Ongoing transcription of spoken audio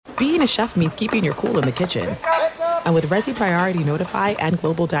being a chef means keeping your cool in the kitchen. And with Resi Priority Notify and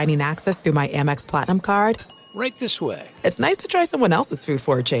Global Dining Access through my Amex Platinum card, right this way. It's nice to try someone else's food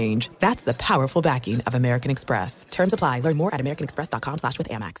for a change. That's the powerful backing of American Express. Terms apply. Learn more at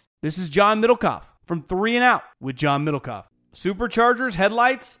americanexpress.com/withAmex. This is John Middlecoff from 3 and Out with John Middlecoff. Superchargers,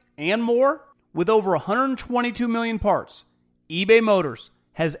 headlights, and more. With over 122 million parts, eBay Motors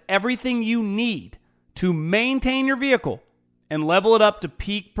has everything you need to maintain your vehicle and level it up to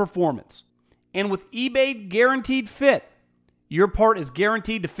peak performance. And with eBay Guaranteed Fit, your part is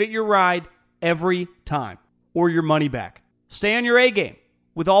guaranteed to fit your ride every time, or your money back. Stay on your A game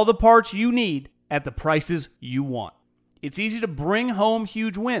with all the parts you need at the prices you want. It's easy to bring home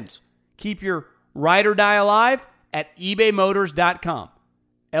huge wins. Keep your ride or die alive at ebaymotors.com.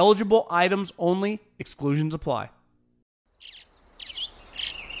 Eligible items only. Exclusions apply.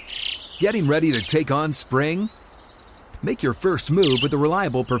 Getting ready to take on spring? Make your first move with the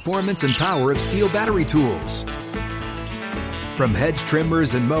reliable performance and power of Steel battery tools. From hedge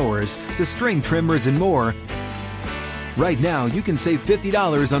trimmers and mowers to string trimmers and more, right now you can save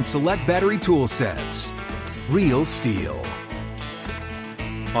 $50 on select battery tool sets. Real Steel.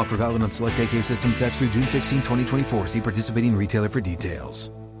 Offer valid on select AK system sets through June 16, 2024. See participating retailer for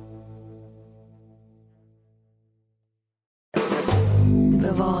details.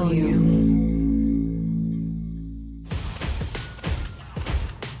 The volume.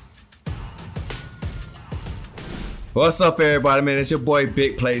 What's up, everybody, man? It's your boy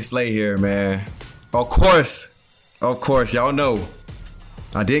Big Play Slay here, man. Of course, y'all know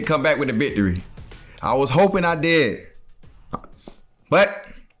I did come back with a victory. I was hoping I did,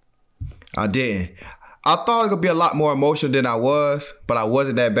 but I didn't. I thought it could be a lot more emotional than I was, but I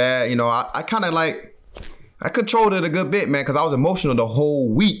wasn't that bad. You know, I kind of I controlled it a good bit, man, because I was emotional the whole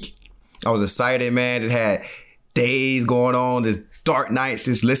week. I was excited, man. Just had days going on, just dark nights,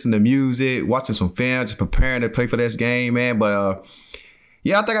 just listening to music, watching some film, just preparing to play for this game, man. But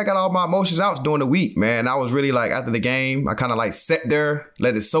yeah, I think I got all my emotions out during the week, man. I was really after the game, I kind of sat there,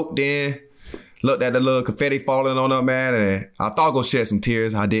 let it soak in, looked at the little confetti falling on them, man, and I thought I'd go shed some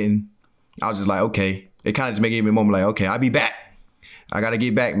tears. I didn't. I was just okay. It kind of just gave me a moment okay, I'll be back. I got to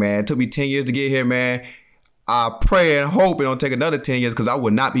get back, man. It took me 10 years to get here, man. I pray and hope it don't take another 10 years because I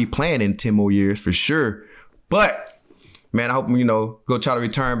would not be playing in 10 more years for sure. But, man, I hope, go try to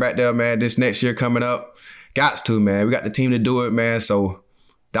return back there, man, this next year coming up. Gots to, man. We got the team to do it, man. So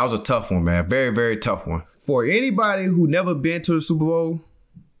that was a tough one, man. Very, very tough one. For anybody who never been to the Super Bowl,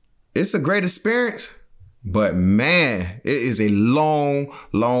 it's a great experience. But, man, it is a long,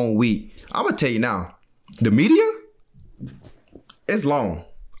 long week. I'm going to tell you now, the media, it's long.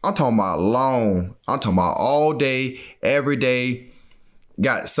 I'm talking about long. I'm talking about all day, every day.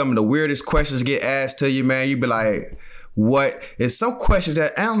 Got some of the weirdest questions get asked to you, man. You be like, what? It's some questions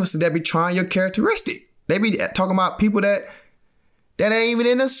that analysts that be trying your characteristic. They be talking about people that ain't even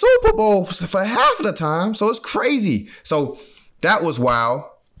in the Super Bowl for half of the time. So it's crazy. So that was wild.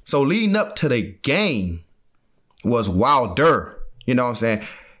 So leading up to the game was wilder. You know what I'm saying?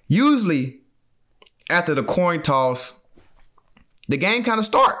 Usually after the coin toss, the game kind of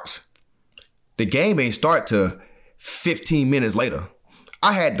starts. The game ain't start till 15 minutes later.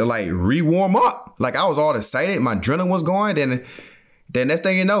 I had to re-warm up. I was all excited. My adrenaline was going. Then next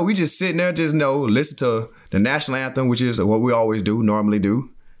thing you know, we just sitting there, listen to the national anthem, which is what we always do, normally do.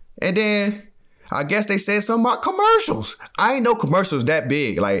 And then I guess they said something about commercials. I ain't know commercials that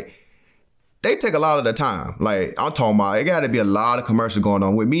big. They take a lot of the time. I'm talking about, it got to be a lot of commercials going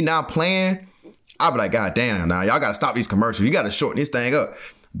on. With me not playing, I'll be like, God damn, now y'all got to stop these commercials. You got to shorten this thing up.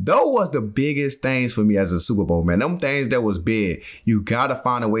 Those was the biggest things for me as a Super Bowl, man. Them things that was big. You got to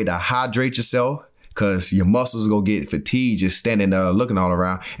find a way to hydrate yourself because your muscles going to get fatigued just standing there looking all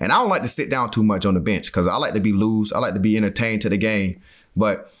around. And I don't like to sit down too much on the bench because I like to be loose. I like to be entertained to the game.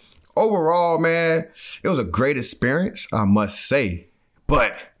 But overall, man, it was a great experience, I must say.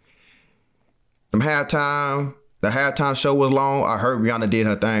 But the halftime show was long. I heard Rihanna did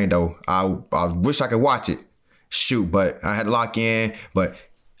her thing, though. I wish I could watch it. Shoot, but I had to lock in. But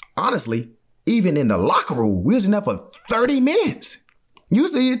honestly, even in the locker room, we was in there for 30 minutes.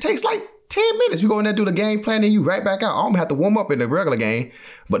 Usually it takes 10 minutes. You go in there, do the game plan, and you right back out. I don't have to warm up in the regular game.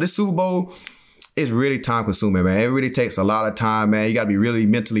 But this Super Bowl is really time consuming, man. It really takes a lot of time, man. You got to be really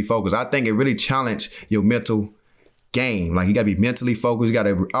mentally focused. I think it really challenged your mental game. You got to be mentally focused.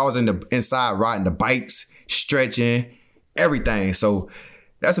 I was inside riding the bikes, stretching, everything. So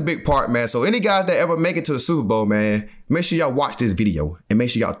that's a big part, man. So any guys that ever make it to the Super Bowl, man, make sure y'all watch this video and make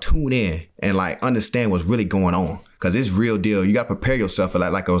sure y'all tune in and understand what's really going on. Because it's real deal. You got to prepare yourself for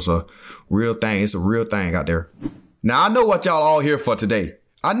that like it was a real thing. It's a real thing out there. Now, I know what y'all all here for today.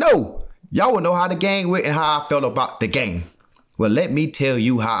 I know y'all will know how the game went and how I felt about the game. Well, let me tell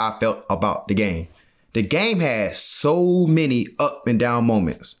you how I felt about the game. The game had so many up and down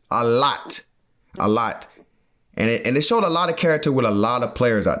moments. A lot. And it showed a lot of character with a lot of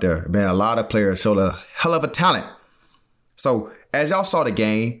players out there. Man, a lot of players showed a hell of a talent. So as y'all saw the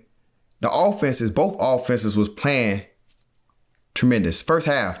game, both offenses was playing tremendous. First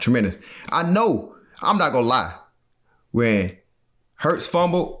half, tremendous. I know, I'm not going to lie. When Hurts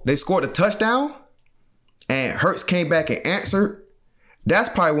fumbled, they scored a touchdown, and Hurts came back and answered. That's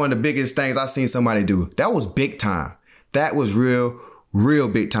probably one of the biggest things I've seen somebody do. That was big time. That was real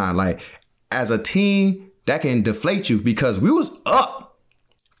big time. Like, as a team, that can deflate you because we was up,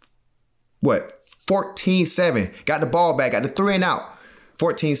 14-7. Got the ball back, got the 3 and out,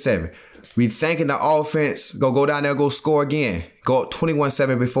 14-7. We thinking the offense go down there, go score again, go up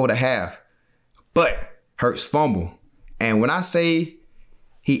 21-7 before the half. But Hurts fumble. And when I say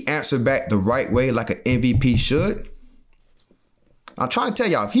he answered back the right way like an MVP should, I'm trying to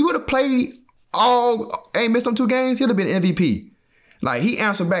tell y'all, if he would have played ain't missed them 2 games, he'd have been MVP. Like, he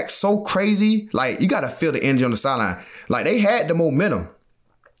answered back so crazy. Like, you got to feel the energy on the sideline. Like, they had the momentum.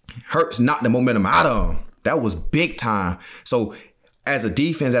 Hurts knocked the momentum out of them. That was big time. So, as a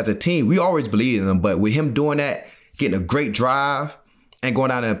defense, as a team, we always believed in them. But with him doing that, getting a great drive, and going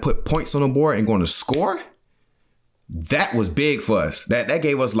down and put points on the board and going to score, that was big for us. That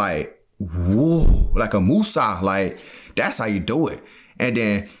gave us like, whoa, like a Musa. Like, that's how you do it. And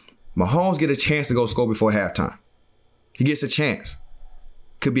then Mahomes get a chance to go score before halftime. He gets a chance.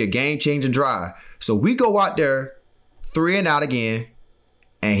 Could be a game-changing drive. So we go out there 3 and out again,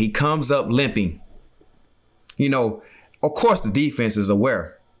 and he comes up limping. You know, of course the defense is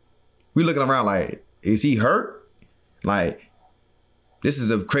aware. We looking around like, is he hurt? Like, this is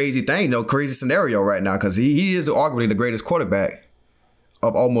a crazy thing, crazy scenario right now, because he is arguably the greatest quarterback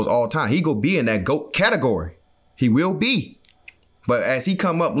of almost all time. He go be in that GOAT category. He will be. But as he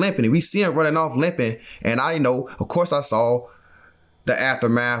come up limping, and we see him running off limping, and I know, of course I saw the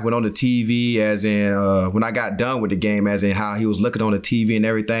aftermath went on the TV, as in when I got done with the game, as in how he was looking on the TV and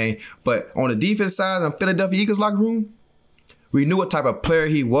everything. But on the defense side of the Philadelphia Eagles locker room, we knew what type of player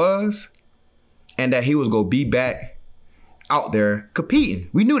he was and that he was going to be back out there competing.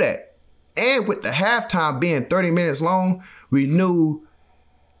 We knew that. And with the halftime being 30 minutes long, we knew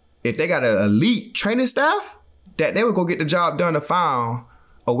if they got an elite training staff, that they would go get the job done to find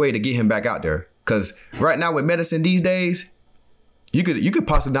a way to get him back out there. Because right now with medicine these days, you could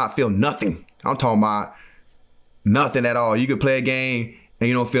possibly not feel nothing. I'm talking about nothing at all. You could play a game and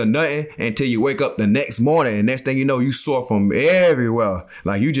you don't feel nothing until you wake up the next morning. And next thing you know, you sore from everywhere.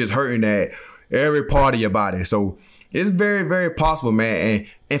 Like, you just hurting at every part of your body. So it's very, very possible, man.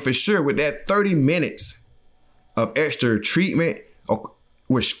 And for sure, with that 30 minutes of extra treatment,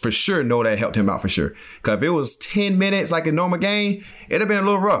 which for sure know that helped him out for sure. Because if it was 10 minutes like a normal game, it'd have been a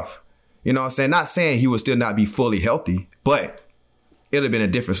little rough. You know what I'm saying? Not saying he would still not be fully healthy, but it'd have been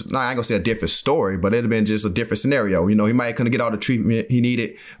I ain't gonna say a different story, but it'd have been just a different scenario. You know, he might couldn't get all the treatment he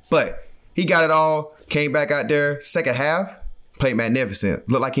needed, but he got it all, came back out there, second half, played magnificent.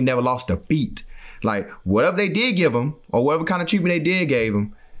 Looked like he never lost a beat. Like, whatever they did give him, or whatever kind of treatment they did gave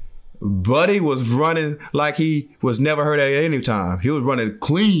him, Buddy was running like he was never hurt at any time. He was running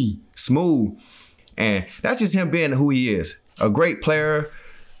clean, smooth. And that's just him being who he is. A great player,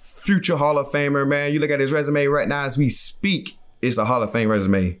 future Hall of Famer, man. You look at his resume right now as we speak, it's a Hall of Fame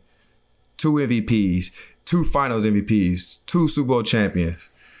resume. 2 MVPs, 2 Finals MVPs, 2 Super Bowl champions.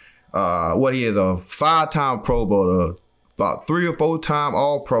 He is a 5-time Pro Bowler, about 3 or 4-time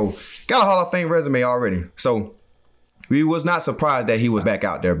All-Pro. Got a Hall of Fame resume already. So we was not surprised that he was back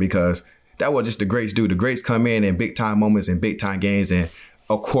out there, because that was just the greats do. The greats come in big time moments and big time games. And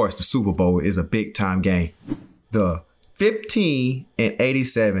of course, the Super Bowl is a big time game. The 15 and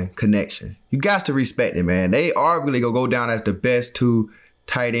 87 connection. You got to respect it, man. They arguably gonna go down as the best 2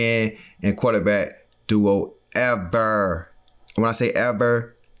 tight end and quarterback duo ever. When I say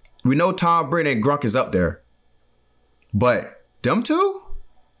ever, we know Tom Brady and Gronk is up there. But them 2,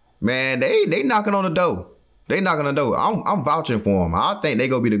 man, they knocking on the door. They knocking on the door. I'm vouching for them. I think they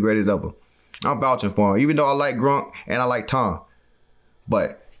gonna be the greatest ever. I'm vouching for them, even though I like Gronk and I like Tom.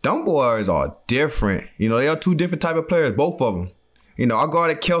 But them boys are different. You know, they are 2 different type of players, both of them. You know, I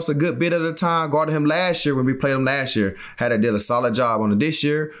guarded Kels a good bit of the time. Guarded him last year when we played him last year. Did a solid job on it. This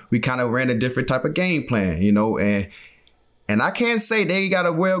year, we kind of ran a different type of game plan, you know. And I can't say they got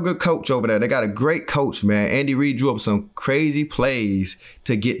a good coach over there. They got a great coach, man. Andy Reid drew up some crazy plays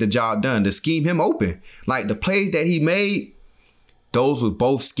to get the job done, to scheme him open. Like, the plays that he made, those were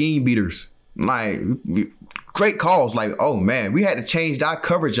both scheme beaters. Like, great calls. Like, oh man, we had to change our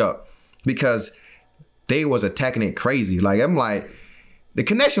coverage up because they was attacking it crazy. Like, I'm like, the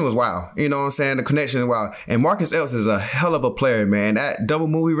connection was wild. You know what I'm saying? The connection is wild. And Marcus Epps is a hell of a player, man. That double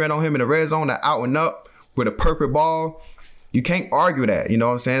move he ran on him in the red zone, that out and up with a perfect ball, you can't argue that. You know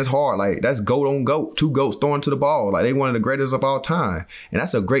what I'm saying? It's hard. Like, that's goat on goat. Two goats throwing to the ball. Like, they one of the greatest of all time. And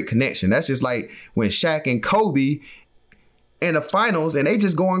that's a great connection. That's just like when Shaq and Kobe in the finals and they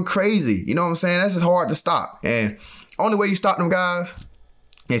just going crazy. You know what I'm saying? That's just hard to stop. And only way you stop them guys,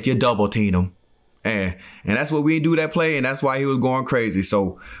 if you double team them. And that's what we do that play, and that's why he was going crazy.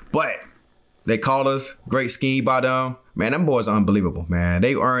 So, but they called us. Great scheme by them. Man, them boys are unbelievable, man.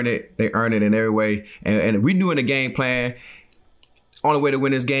 They earned it. They earned it in every way. And we knew in the game plan, only way to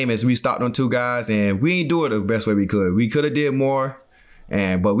win this game is we stopped on two guys, and we ain't do it the best way we could. We could have did more,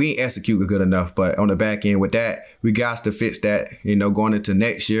 but we ain't execute good enough. But on the back end with that, we got to fix that, going into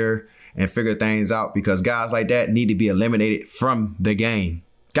next year and figure things out because guys like that need to be eliminated from the game.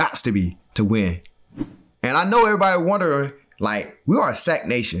 Got to be to win. And I know everybody wondering, like, we are a sack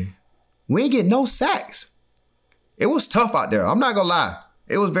nation. We ain't get no sacks. It was tough out there. I'm not going to lie.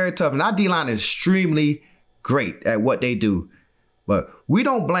 It was very tough. And our D-line is extremely great at what they do. But we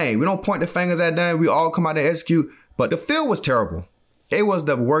don't blame. We don't point the fingers at them. We all come out and execute. But the field was terrible. It was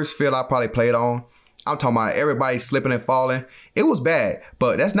the worst field I probably played on. I'm talking about everybody slipping and falling. It was bad.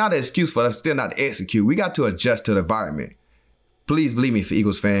 But that's not an excuse for us still not to execute. We got to adjust to the environment. Please believe me, for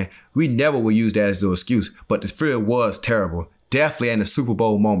Eagles fan, we never will use that as an excuse. But the field was terrible. Definitely in the Super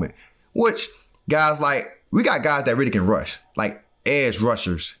Bowl moment. Which, guys like, we got guys that really can rush. Like edge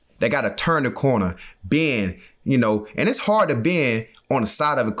rushers. They got to turn the corner, bend, and it's hard to bend on the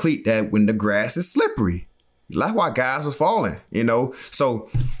side of a cleat that when the grass is slippery. That's why guys was falling, So,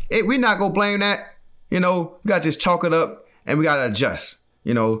 we're not going to blame that. We got to just chalk it up and we got to adjust,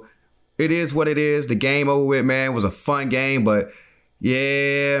 It is what it is. The game over with, man. It was a fun game, but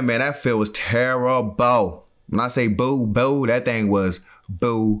yeah, man, that field was terrible. When I say boo, boo, that thing was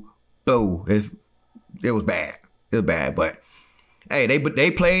boo, boo. It was bad. It was bad, but hey, they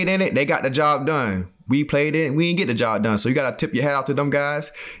played in it. They got the job done. We played in it. We didn't get the job done. So you got to tip your hat out to them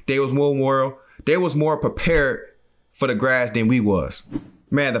guys. They was more prepared for the grass than we was.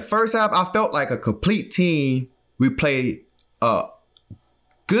 Man, the first half, I felt like a complete team. We played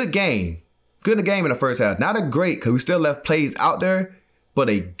good game. Good game in the first half. Not a great, because we still left plays out there, but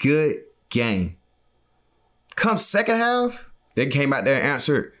a good game. Come second half, they came out there and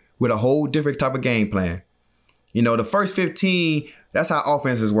answered with a whole different type of game plan. The first 15, that's how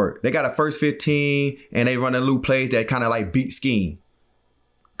offenses work. They got a first 15, and they run a little plays that kind of like beat scheme.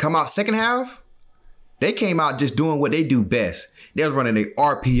 Come out second half, they came out just doing what they do best. They was running their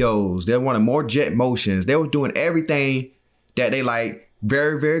RPOs. They were running more jet motions. They was doing everything that they like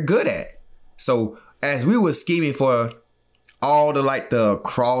very, very good at. So as we were scheming for all the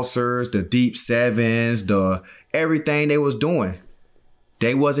crossers, the deep sevens, the everything they was doing,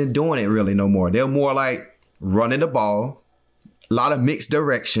 they wasn't doing it really no more. They were more like running the ball, a lot of mixed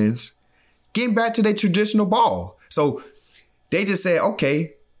directions, getting back to their traditional ball. So they just said,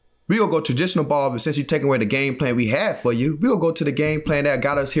 okay, we gonna go traditional ball, but since you're taking away the game plan we had for you, we gonna go to the game plan that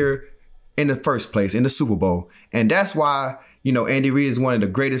got us here in the first place, in the Super Bowl. And that's why Andy Reid is one of the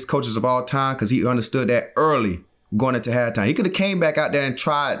greatest coaches of all time because he understood that early going into halftime. He could have came back out there and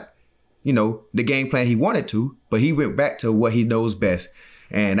tried, the game plan he wanted to, but he went back to what he knows best.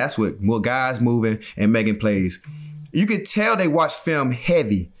 And that's what more guys moving and making plays. You could tell they watched film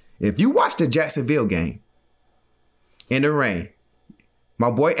heavy. If you watch the Jacksonville game in the rain,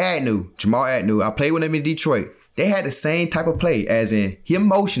 my boy Jamal Agnew, I played with him in Detroit. They had the same type of play as in him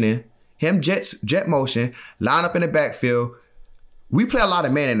motioning, him jet motion, line up in the backfield. We play a lot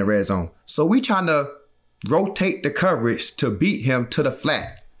of man in the red zone. So we trying to rotate the coverage to beat him to the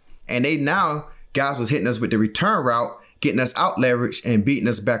flat. And guys was hitting us with the return route, getting us out leverage and beating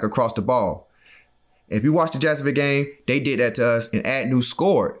us back across the ball. If you watch the Jacksonville game, they did that to us and Agnew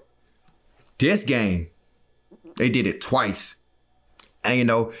scored. This game, they did it twice.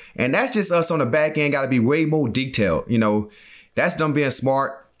 And, and that's just us on the back end got to be way more detailed. That's them being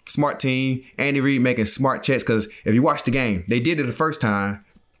smart team. Andy Reid making smart checks because if you watch the game, they did it the first time.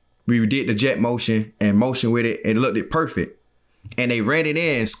 We did the jet motion and motion with it and it looked perfect. And they ran it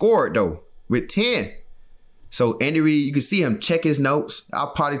in and scored, though, with 10. So Andy Reid, you can see him check his notes.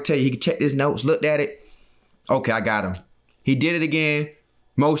 I'll probably tell you he could check his notes, looked at it. Okay, I got him. He did it again.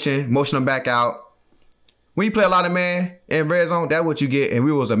 Motion him back out. When you play a lot of man in red zone, that's what you get. And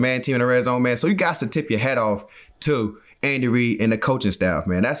we was a man team in the red zone, man. So you got to tip your hat off to Andy Reid and the coaching staff,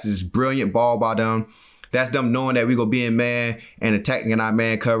 man. That's just brilliant ball by them. That's them knowing that we going to be in man and attacking in our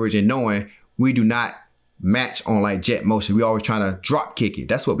man coverage and knowing we do not match on like jet motion. We always trying to drop kick it.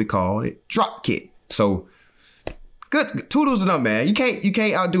 That's what we call it, drop kick. So good toodles to them, man. You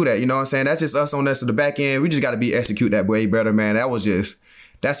can't outdo that. You know what I'm saying? That's just us on this to the back end. We just got to execute that way better, man.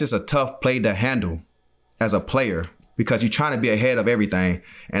 That's just a tough play to handle as a player because you're trying to be ahead of everything.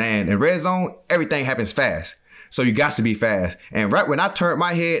 And in red zone, everything happens fast. So you got to be fast. And right when I turned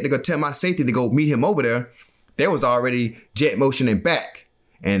my head to go tell my safety to go meet him over there was already jet motioning back.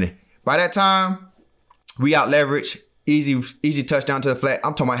 And by that time, we out leverage, easy touchdown to the flat.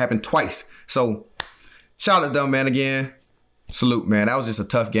 I'm talking about it happened twice. So shout out to them, man, again. Salute, man. That was just a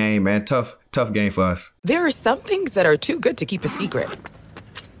tough game, man. Tough game for us. There are some things that are too good to keep a secret.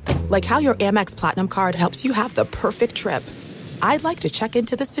 Like how your Amex Platinum card helps you have the perfect trip. I'd like to check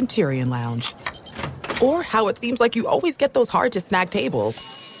into the Centurion Lounge. Or how it seems like you always get those hard-to-snag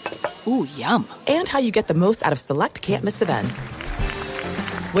tables. Ooh, yum. And how you get the most out of select can't-miss events.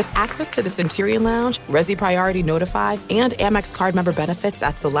 With access to the Centurion Lounge, Resi Priority Notify, and Amex card member benefits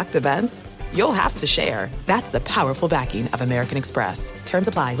at select events, you'll have to share. That's the powerful backing of American Express. Terms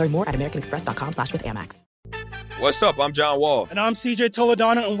apply. Learn more at americanexpress.com/withAmex. What's up? I'm John Wall. And I'm CJ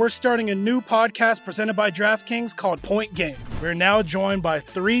Toledano, and we're starting a new podcast presented by DraftKings called Point Game. We're now joined by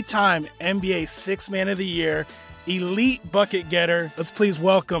 3-time NBA Sixth Man of the Year, elite bucket getter. Let's please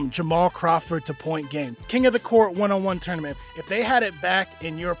welcome Jamal Crawford to Point Game. King of the Court one-on-one tournament. If they had it back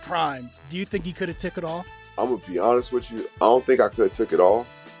in your prime, do you think you could have took it all? I'm going to be honest with you. I don't think I could have took it all,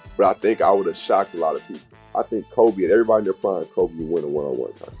 but I think I would have shocked a lot of people. I think Kobe and everybody in their prime, Kobe would win a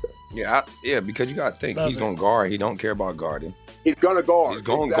one-on-one contest. Yeah, because you got to think he's going to guard. He don't care about guarding. He's going to guard. He's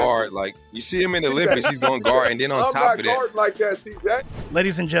going to guard. Like, you see him in the Olympics, he's going to guard. And then on top of that. I'm not guarding like that, CJ.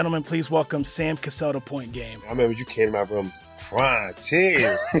 Ladies and gentlemen, please welcome Sam Cassell to Point Game. I remember you came out from prime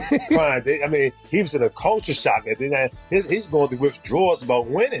 10. I mean, he was in a culture shock. And then he's going through withdrawals about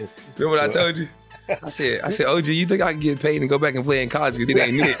winning. Remember what I told you? I said, OG, you think I can get paid and go back and play in college because it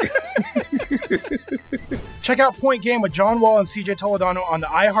ain't it? Check out Point Game with John Wall and CJ Toledano on the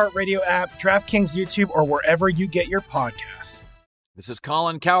iHeartRadio app, DraftKings YouTube, or wherever you get your podcasts. This is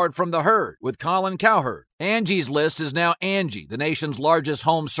Colin Cowherd from The Herd with Colin Cowherd. Angie's List is now Angie, the nation's largest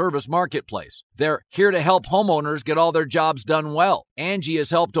home service marketplace. They're here to help homeowners get all their jobs done well. Angie has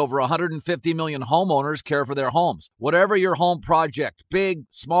helped over 150 million homeowners care for their homes. Whatever your home project, big,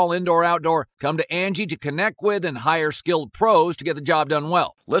 small, indoor, outdoor, come to Angie to connect with and hire skilled pros to get the job done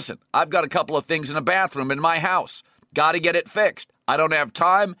well. Listen, I've got a couple of things in a bathroom in my house. Got to get it fixed. I don't have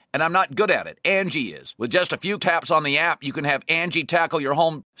time, and I'm not good at it. Angie is. With just a few taps on the app, you can have Angie tackle your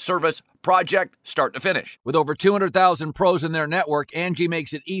home service project start to finish. With over 200,000 pros in their network, Angie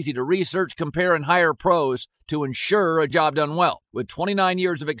makes it easy to research, compare, and hire pros to ensure a job done well. With 29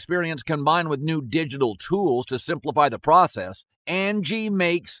 years of experience combined with new digital tools to simplify the process, Angie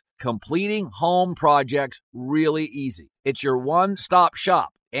makes completing home projects really easy. It's your one-stop shop.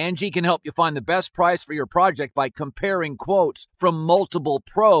 Angie can help you find the best price for your project by comparing quotes from multiple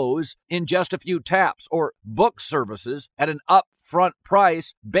pros in just a few taps, or book services at an upfront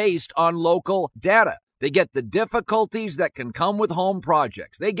price based on local data. They get the difficulties that can come with home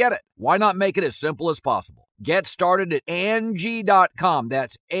projects. They get it. Why not make it as simple as possible? Get started at Angie.com.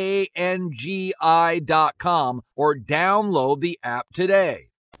 That's ANGI.com, or download the app today.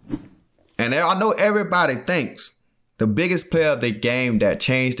 And I know everybody thinks the biggest player of the game that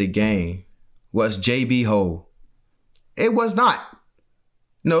changed the game was J.B. Ho. It was not.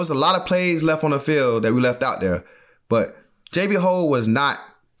 There's a lot of plays left on the field that we left out there. But J.B. Ho was not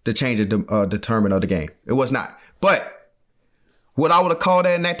the change determinant of the game. It was not. But what I would have called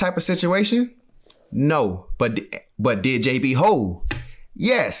that in that type of situation? No. But did J.B. Ho?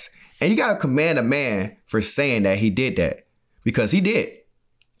 Yes. And you got to commend a man for saying that he did that. Because he did.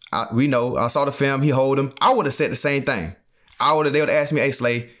 We know. I saw the film. He hold him. I would have said the same thing. They would have asked me, hey,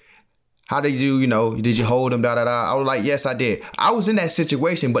 Slay, how did you, did you hold him, I was like, yes, I did. I was in that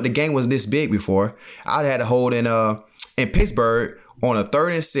situation, but the game was this big before. I had to hold in Pittsburgh on a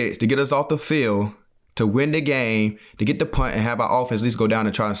 3rd and 6 to get us off the field, to win the game, to get the punt and have our offense at least go down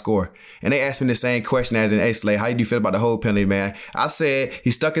and try and score. And they asked me the same question as in, hey, Slay, how do you feel about the hold penalty, man? I said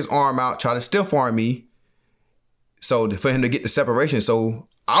he stuck his arm out, tried to stiff arm me, so for him to get the separation. So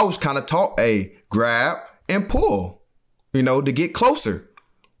I was kind of taught a grab and pull, to get closer.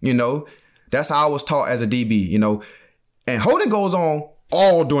 That's how I was taught as a DB, And holding goes on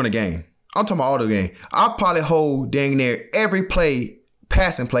all during the game. I'm talking about all the game. I'll probably hold dang near every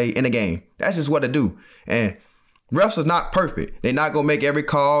passing play in the game. That's just what I do. And refs is not perfect. They're not going to make every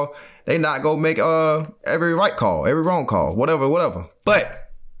call. They're not going to make every right call, every wrong call, whatever.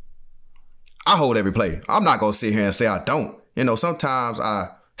 But I hold every play. I'm not going to sit here and say I don't. Sometimes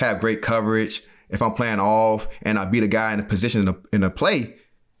I have great coverage if I'm playing off and I beat a guy in a position in a play.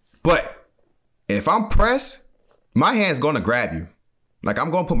 But if I'm pressed, my hand's going to grab you. Like,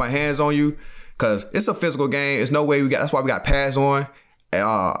 I'm going to put my hands on you because it's a physical game. It's no way that's why we got pads on.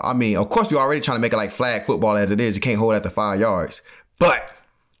 I mean, of course, we're already trying to make it like flag football as it is. You can't hold after 5 yards. But,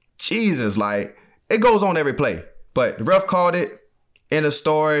 Jesus, like, it goes on every play. But the ref called it. In the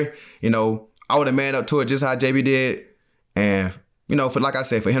story, I would have manned up to it just how JB did. And, like I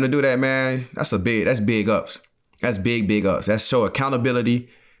said, for him to do that, man, that's big ups. That's big ups. That show accountability.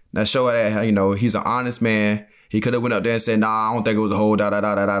 That show that, he's an honest man. He could have went up there and said, nah, I don't think it was a hold,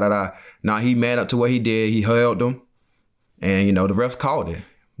 Nah, he manned up to what he did. He held them. And, the refs called it.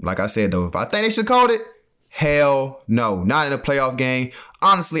 Like I said, though, if I think they should have called it, hell no. Not in a playoff game.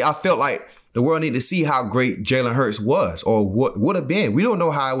 Honestly, I felt like the world needed to see how great Jalen Hurts was or what would have been. We don't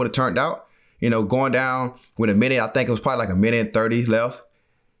know how it would have turned out. Going down with a minute, I think it was probably like a minute and 30 left.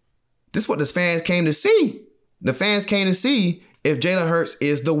 This is what the fans came to see. The fans came to see if Jalen Hurts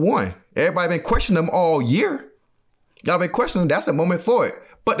is the one. Everybody been questioning him all year. Y'all been questioning him. That's a moment for it.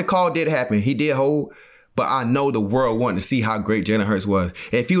 But the call did happen. He did hold. But I know the world wanted to see how great Jalen Hurts was.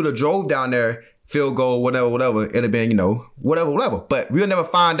 If he would have drove down there, field goal, whatever, it'd have been, whatever. But we'll never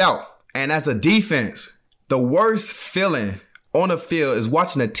find out. And as a defense, the worst feeling on the field is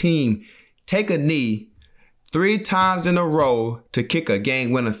watching a team take a knee 3 times in a row to kick a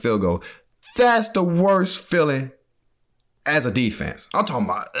game-winning field goal. That's the worst feeling as a defense. I'm talking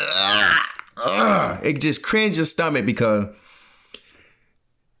about, it just cringes your stomach because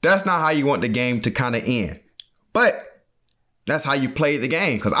that's not how you want the game to kind of end. But that's how you play the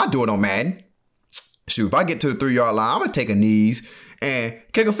game because I do it on Madden. Shoot, if I get to the 3-yard line, I'm going to take a knees and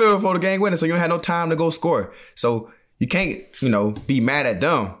kick a field goal for the game winner so you don't have no time to go score. So you can't, be mad at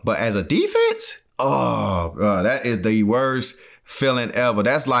them. But as a defense, that is the worst feeling ever.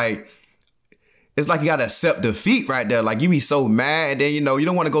 That's like, it's like you got to accept defeat right there. Like you be so mad and then, you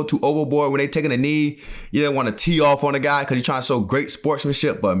don't want to go too overboard when they taking a knee. You don't want to tee off on the guy because you're trying to show great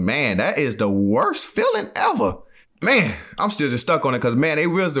sportsmanship. But man, that is the worst feeling ever. Man, I'm still just stuck on it because, man, it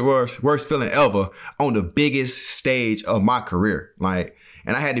was the worst feeling ever on the biggest stage of my career. Like,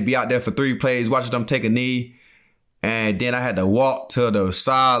 and I had to be out there for 3 plays watching them take a knee. And then I had to walk to the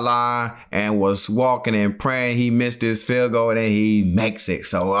sideline and was walking and praying he missed his field goal and then he makes it.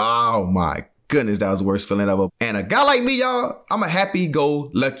 So, oh my goodness, that was the worst feeling ever. And a guy like me, y'all, I'm a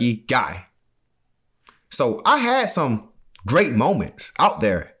happy-go-lucky guy. So I had some great moments out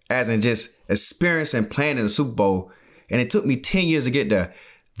there as in just experiencing playing in the Super Bowl. And it took me 10 years to get there.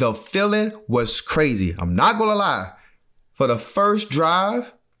 The feeling was crazy. I'm not going to lie. For the first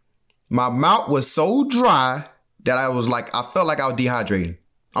drive, my mouth was so dry that I felt like I was dehydrating.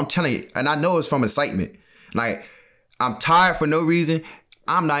 I'm telling you. And I know it's from excitement. Like, I'm tired for no reason.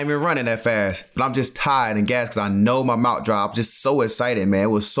 I'm not even running that fast. But I'm just tired and gassed because I know my mouth dry. I'm just so excited, man. It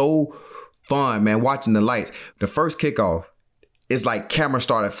was so fun, man, watching the lights. The first kickoff, it's like camera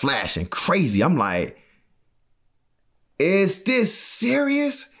started flashing crazy. I'm like, is this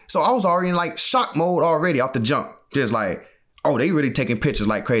serious? So I was already in like shock mode already off the jump. Just like, oh, they really taking pictures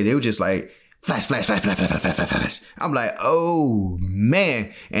like crazy. They were just like, flash, flash, flash, flash, flash, flash, flash, flash. I'm like, oh,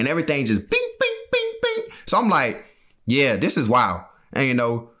 man. And everything just bing, bing, bing, bing. So I'm like, yeah, this is wild. And,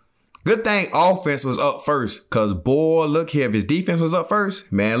 good thing offense was up first. Because, boy, look here. If his defense was up first,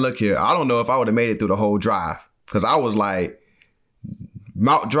 man, look here. I don't know if I would have made it through the whole drive. Because I was like,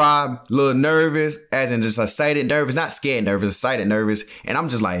 mouth dry, a little nervous, as in just excited nervous, not scared nervous, excited nervous. And I'm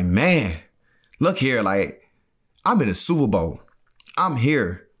just like, man, look here, like, I'm in the Super Bowl. I'm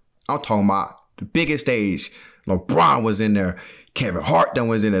here. I'm talking about the biggest stage. LeBron was in there. Kevin Hart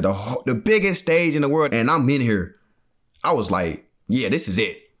was in there. The biggest stage in the world. And I'm in here. I was like, yeah, this is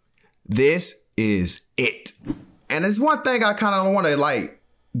it. This is it. And it's one thing I kind of want to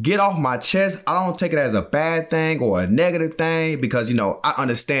get off my chest. I don't take it as a bad thing or a negative thing because, I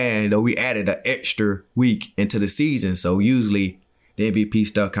understand that we added an extra week into the season. So usually the MVP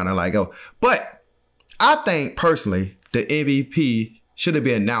stuff kind of go. But I think personally the MVP should have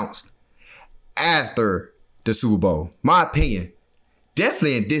been announced after the Super Bowl. My opinion.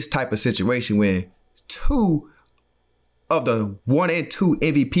 Definitely in this type of situation when 2 of the 1 and 2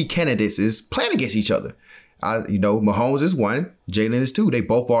 MVP candidates is playing against each other. Mahomes is 1, Jalen is 2. They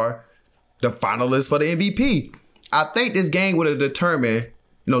both are the finalists for the MVP. I think this game would have determined,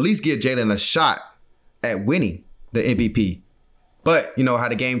 at least give Jalen a shot at winning the MVP. But, how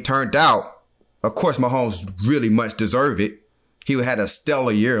the game turned out, of course, Mahomes really much deserved it. He had a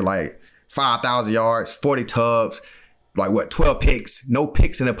stellar year, 5,000 yards, 40 tubs, 12 picks, no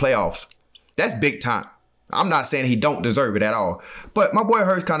picks in the playoffs. That's big time. I'm not saying he don't deserve it at all. But my boy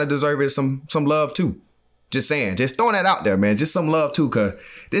Hurts kind of deserves some love too. Just saying. Just throwing that out there, man. Just some love too, because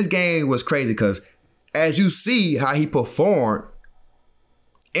this game was crazy. Because as you see how he performed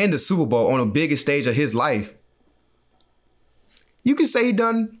in the Super Bowl on the biggest stage of his life, you can say he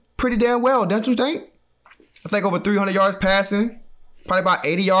done pretty damn well, don't you think? I think over 300 yards passing, probably about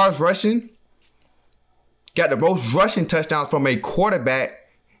 80 yards rushing. Got the most rushing touchdowns from a quarterback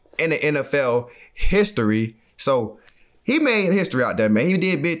in the NFL history. So he made history out there, man. He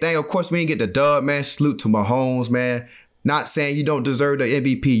did big thing. Of course, we didn't get the dub, man. Salute to Mahomes, man. Not saying you don't deserve the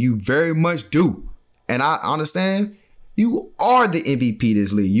MVP. You very much do. And I understand you are the MVP of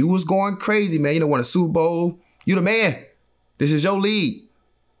this league. You was going crazy, man. You done won a Super Bowl. You the man. This is your league.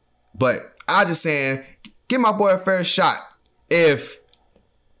 But I just saying, give my boy a fair shot. If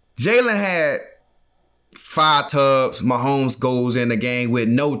Jalen had 5 tubs, Mahomes goes in the game with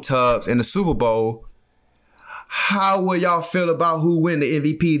no tubs in the Super Bowl, how will y'all feel about who win the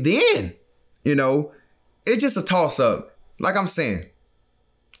MVP then? You know, it's just a toss-up. Like I'm saying,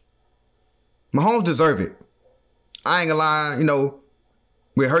 Mahomes deserve it. I ain't gonna lie, you know,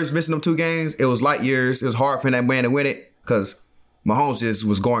 with Hurts missing them 2 games, it was light years. It was hard for that man to win it because Mahomes just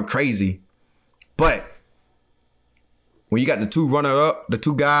was going crazy. But when you got the 2 runner-up, the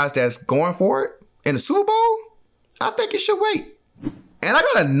 2 guys that's going for it in the Super Bowl, I think you should wait. And I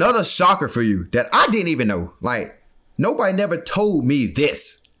got another shocker for you that I didn't even know. Like, nobody never told me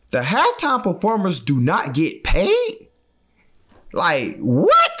this. The halftime performers do not get paid? Like,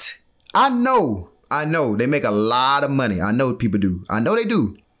 what? I know. They make a lot of money. I know people do. I know they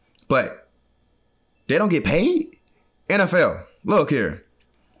do. But they don't get paid? NFL, look here.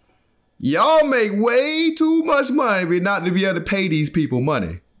 Y'all make way too much money not to be able to pay these people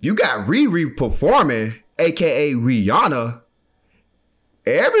money. You got Riri performing, a.k.a. Rihanna.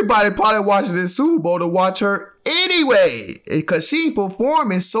 Everybody probably watches this Super Bowl to watch her anyway, because she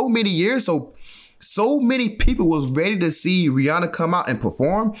performed in so many years. So many people was ready to see Rihanna come out and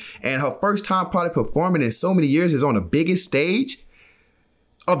perform, and her first time probably performing in so many years is on the biggest stage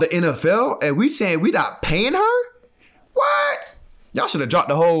of the NFL, and we saying we not paying her? What? Y'all should have dropped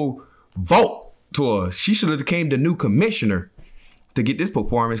the whole vote to her. She should have became the new commissioner to get this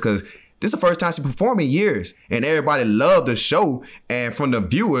performance, because this is the first time she performed in years, and everybody loved the show. And from the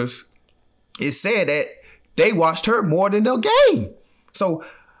viewers, it said that they watched her more than the game. So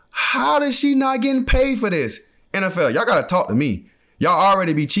how is she not getting paid for this? NFL, y'all gotta talk to me. Y'all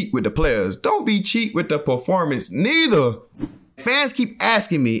already be cheap with the players. Don't be cheap with the performance neither. Fans keep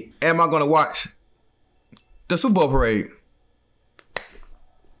asking me, am I gonna watch the Super Bowl parade?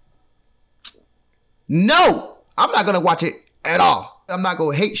 No, I'm not gonna watch it at all. I'm not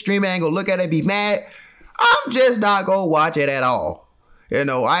gonna hate stream it, I ain't gonna look at it and be mad. I'm just not gonna watch it at all. You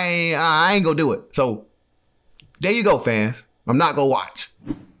know, I ain't gonna do it. So there you go, fans. I'm not gonna watch.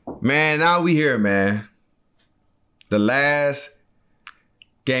 Man, now we here, man. The last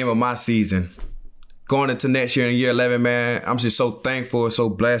game of my season. Going into next year in year 11, man. I'm just so thankful, so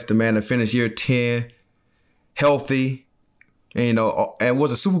blessed, man, to finish year 10 healthy. And, you know, and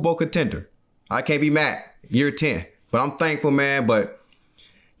was a Super Bowl contender. I can't be mad. Year 10. But I'm thankful, man. But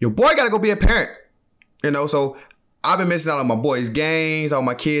your boy got to go be a parent. You know, so I've been missing out on my boys' games, all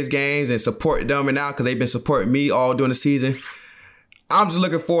my kids' games, and supporting them and now because they've been supporting me all during the season. I'm just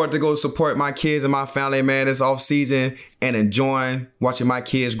looking forward to go support my kids and my family, man, this off season and enjoying watching my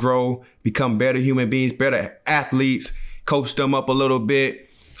kids grow, become better human beings, better athletes, coach them up a little bit.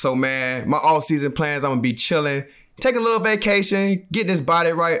 So, man, my off season plans, I'm going to be chilling, take a little vacation, getting this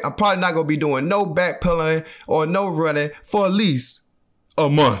body right. I'm probably not going to be doing no backpedaling or no running for at least a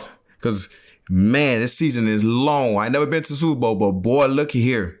month because, man, this season is long. I never been to Super Bowl, but boy, looky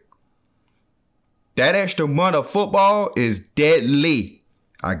here. That extra month of football is deadly.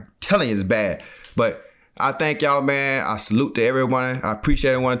 I'm telling you, it's bad. But I thank y'all, man. I salute to everyone. I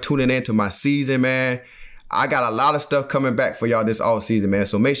appreciate everyone tuning in to my season, man. I got a lot of stuff coming back for y'all this off season, man.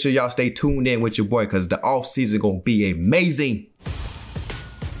 So make sure y'all stay tuned in with your boy because the off season is going to be amazing.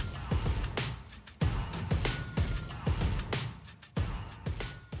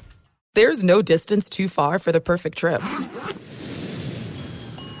 There's no distance too far for the perfect trip.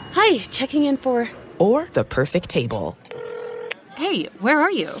 Hi, checking in for... Or the perfect table. Hey, where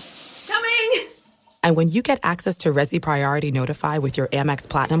are you? Coming! And when you get access to Resi Priority Notify with your Amex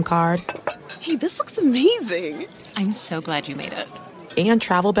Platinum card... Hey, this looks amazing. I'm so glad you made it. And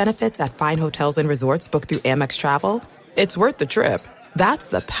travel benefits at fine hotels and resorts booked through Amex Travel, it's worth the trip. That's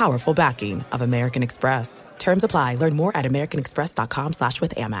the powerful backing of American Express. Terms apply. Learn more at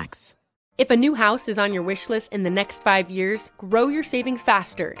americanexpress.com/withAmex. If a new house is on your wish list in the next 5 years, grow your savings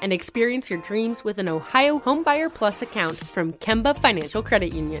faster and experience your dreams with an Ohio Homebuyer Plus account from Kemba Financial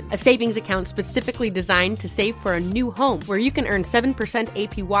Credit Union. A savings account specifically designed to save for a new home, where you can earn 7%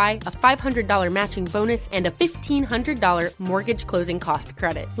 APY, a $500 matching bonus, and a $1,500 mortgage closing cost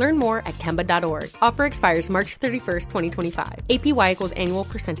credit. Learn more at Kemba.org. Offer expires March 31st, 2025. APY equals annual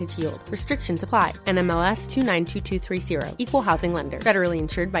percentage yield. Restrictions apply. NMLS 292230. Equal housing lender. Federally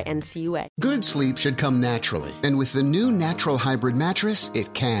insured by NCUA. Good sleep should come naturally, and with the new Natural Hybrid mattress,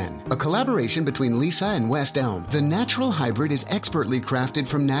 it can. A collaboration between Lisa and West Elm, the Natural Hybrid is expertly crafted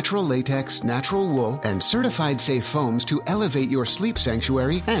from natural latex, natural wool, and certified safe foams to elevate your sleep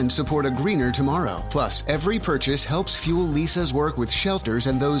sanctuary and support a greener tomorrow. Plus, every purchase helps fuel Lisa's work with shelters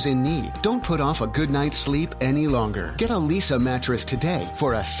and those in need. Don't put off a good night's sleep any longer. Get a Lisa mattress today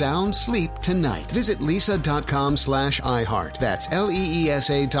for a sound sleep tonight. Visit lisa.com/iHeart. That's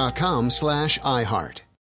LEESA.com/iHeart.